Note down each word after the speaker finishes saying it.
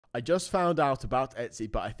I just found out about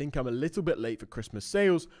Etsy, but I think I'm a little bit late for Christmas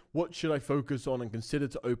sales. What should I focus on and consider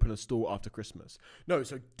to open a store after Christmas? No,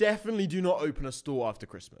 so definitely do not open a store after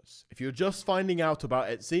Christmas. If you're just finding out about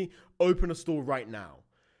Etsy, open a store right now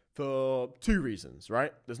for 2 reasons,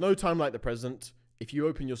 right? There's no time like the present. If you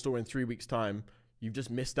open your store in 3 weeks' time, you've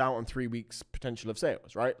just missed out on 3 weeks potential of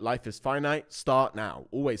sales, right? Life is finite. Start now.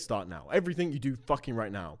 Always start now. Everything you do fucking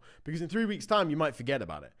right now. Because in 3 weeks' time, you might forget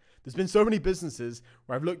about it. There's been so many businesses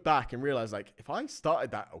where I've looked back and realized, like, if I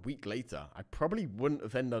started that a week later, I probably wouldn't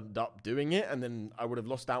have ended up doing it. And then I would have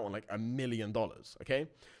lost out on like $1 million. Okay.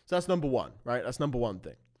 So that's number one, right? That's number one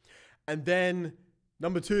thing. And then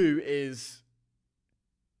number two is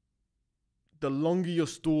the longer your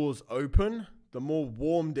store's open, the more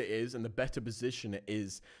warmed it is and the better position it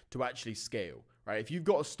is to actually scale, right? If you've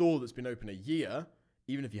got a store that's been open a year,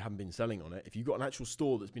 even if you haven't been selling on it, if you've got an actual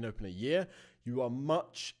store that's been open a year,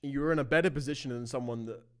 you're in a better position than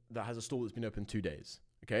someone that has a store that's been open 2 days,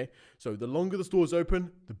 okay? So the longer the store's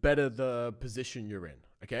open, the better the position you're in,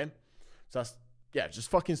 okay? So just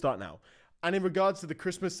fucking start now. And in regards to the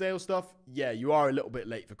Christmas sales stuff, yeah, you are a little bit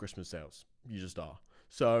late for Christmas sales. You just are.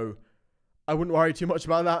 So I wouldn't worry too much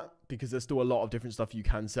about that because there's still a lot of different stuff you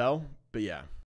can sell. But yeah.